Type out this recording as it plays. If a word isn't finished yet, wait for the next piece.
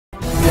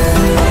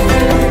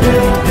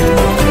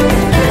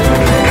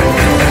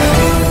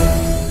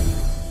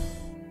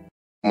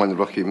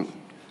Bismillahirrahmanirrahim.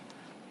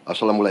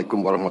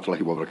 Assalamualaikum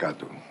warahmatullahi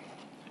wabarakatuh.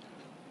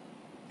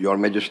 Your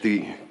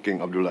Majesty,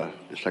 King Abdullah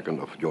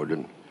II of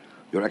Jordan,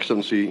 Your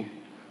Excellency,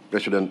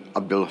 President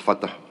Abdel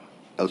Fattah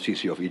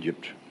el-Sisi of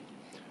Egypt,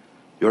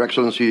 Your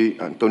Excellency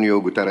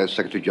Antonio Guterres,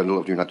 Secretary General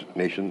of the United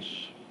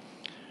Nations,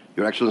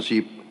 Your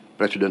Excellency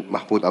President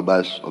Mahmoud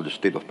Abbas of the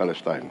State of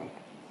Palestine.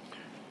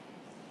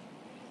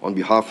 On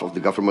behalf of the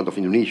government of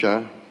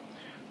Indonesia,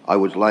 I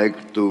would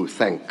like to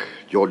thank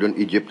Jordan,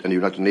 Egypt, and the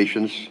United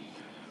Nations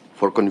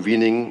for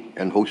convening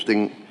and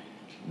hosting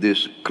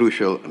this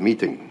crucial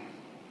meeting.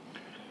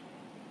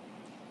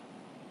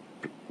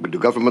 The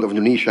government of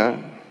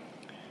Indonesia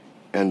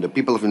and the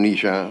people of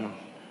Indonesia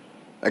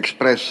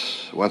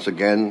express once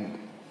again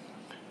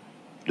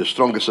the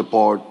strongest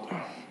support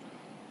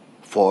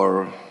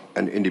for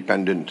an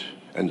independent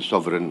and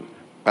sovereign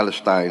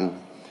Palestine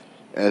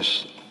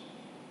as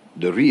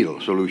the real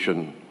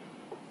solution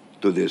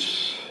to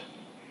this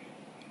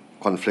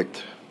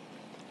conflict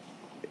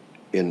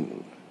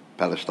in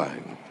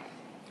Palestine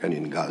and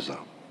in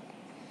Gaza.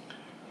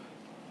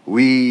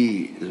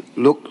 We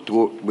look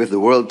with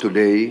the world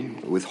today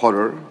with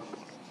horror,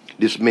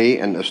 dismay,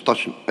 and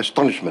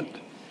astonishment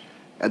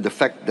at the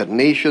fact that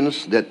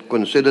nations that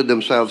consider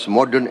themselves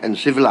modern and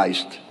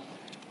civilized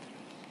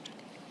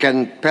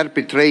can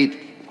perpetrate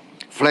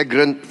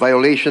flagrant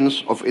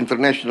violations of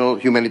international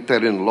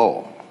humanitarian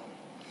law.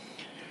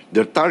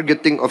 The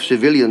targeting of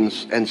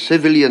civilians and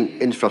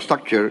civilian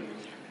infrastructure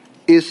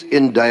is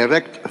in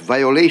direct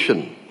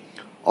violation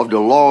of the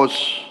laws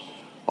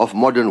of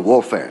modern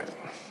warfare.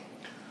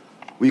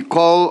 We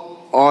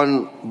call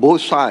on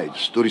both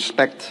sides to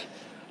respect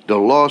the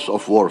laws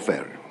of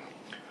warfare.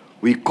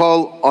 We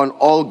call on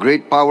all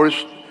great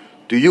powers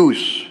to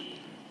use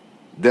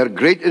their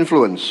great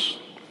influence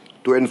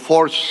to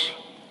enforce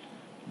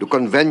the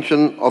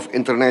Convention of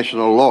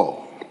International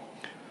Law.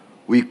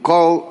 We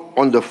call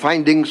on the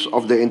findings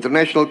of the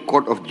International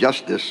Court of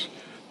Justice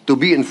to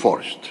be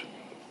enforced.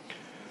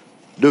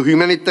 The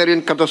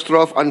humanitarian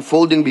catastrophe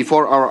unfolding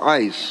before our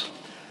eyes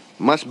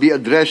must be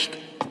addressed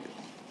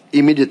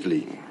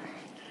immediately.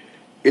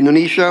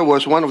 Indonesia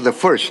was one of the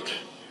first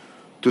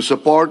to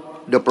support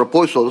the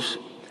proposals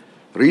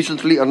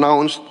recently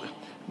announced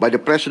by the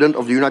President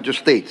of the United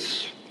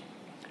States,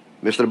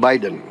 Mr.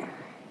 Biden.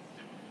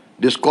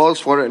 This calls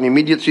for an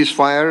immediate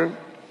ceasefire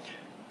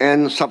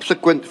and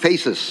subsequent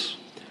phases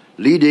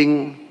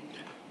leading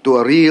to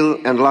a real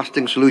and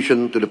lasting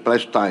solution to the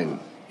Palestine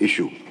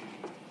issue.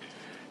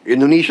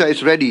 Indonesia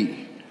is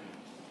ready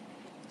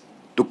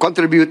to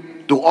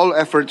contribute to all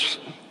efforts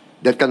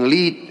that can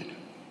lead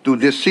to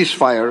this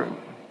ceasefire,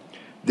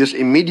 this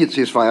immediate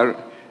ceasefire,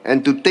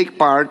 and to take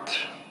part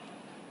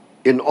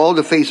in all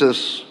the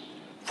phases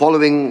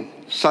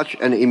following such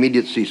an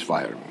immediate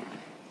ceasefire.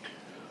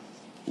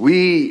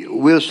 We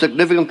will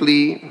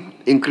significantly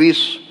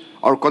increase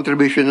our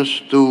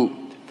contributions to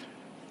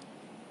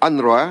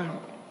UNRWA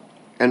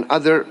and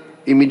other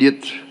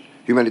immediate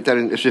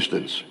humanitarian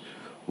assistance.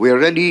 We are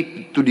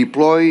ready to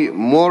deploy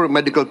more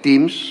medical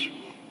teams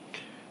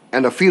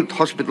and a field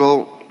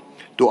hospital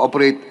to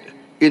operate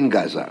in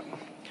Gaza.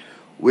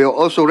 We are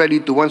also ready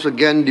to once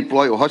again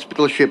deploy a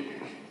hospital ship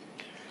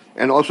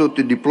and also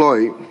to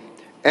deploy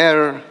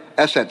air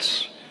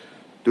assets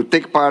to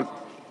take part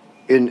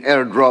in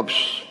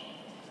airdrops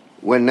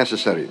when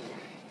necessary.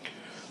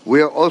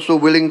 We are also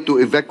willing to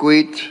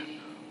evacuate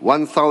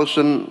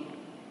 1,000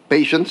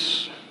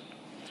 patients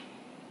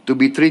to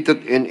be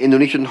treated in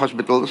Indonesian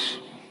hospitals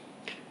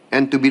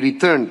and to be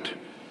returned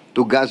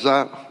to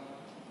Gaza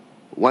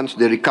once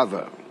they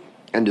recover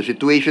and the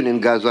situation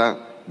in Gaza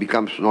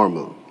becomes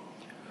normal.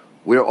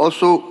 We are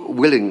also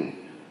willing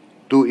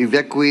to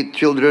evacuate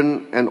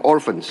children and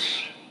orphans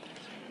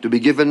to be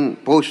given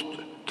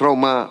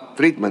post-trauma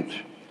treatment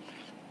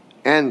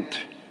and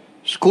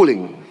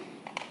schooling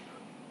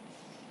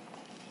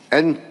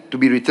and to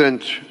be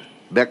returned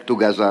back to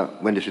Gaza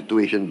when the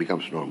situation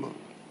becomes normal.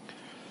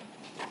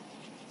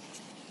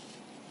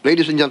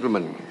 Ladies and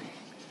gentlemen,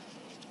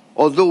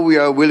 although we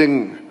are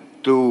willing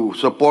to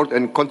support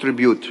and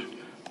contribute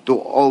to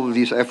all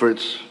these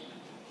efforts,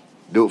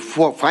 the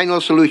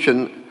final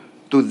solution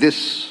to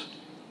this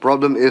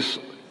problem is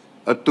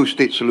a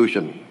two-state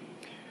solution.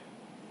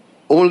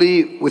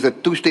 Only with a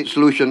two-state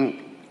solution,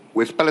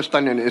 with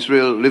Palestine and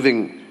Israel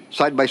living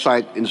side by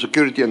side in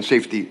security and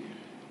safety,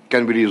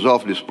 can we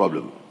resolve this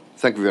problem.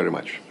 Thank you very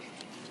much.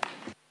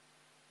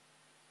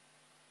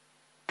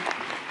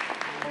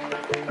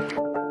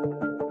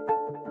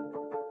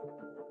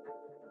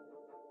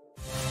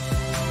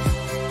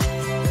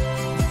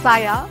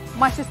 Saya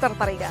masih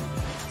tertarikan.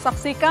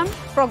 Saksikan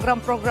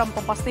program-program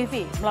Kompas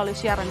TV melalui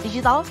siaran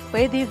digital,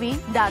 pay TV,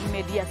 dan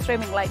media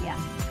streaming lainnya.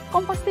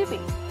 Kompas TV,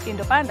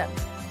 independen,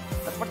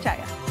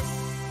 terpercaya.